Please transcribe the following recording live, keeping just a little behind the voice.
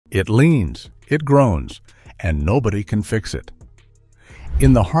It leans, it groans, and nobody can fix it.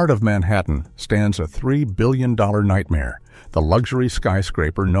 In the heart of Manhattan stands a $3 billion nightmare, the luxury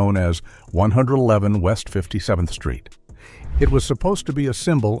skyscraper known as 111 West 57th Street. It was supposed to be a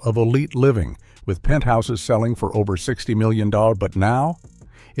symbol of elite living, with penthouses selling for over $60 million, but now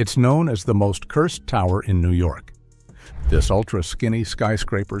it's known as the most cursed tower in New York. This ultra-skinny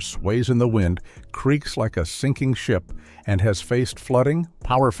skyscraper sways in the wind, creaks like a sinking ship, and has faced flooding,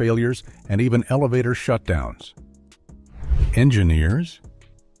 power failures, and even elevator shutdowns. Engineers?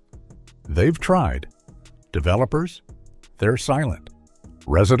 They've tried. Developers? They're silent.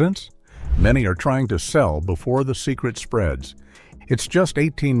 Residents? Many are trying to sell before the secret spreads. It's just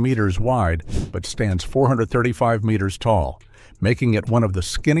 18 meters wide, but stands 435 meters tall, making it one of the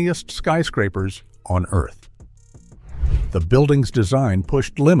skinniest skyscrapers on Earth. The building's design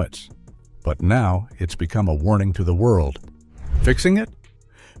pushed limits, but now it's become a warning to the world. Fixing it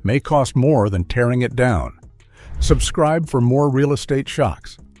may cost more than tearing it down. Subscribe for more real estate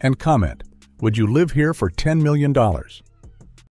shocks and comment, would you live here for $10 million?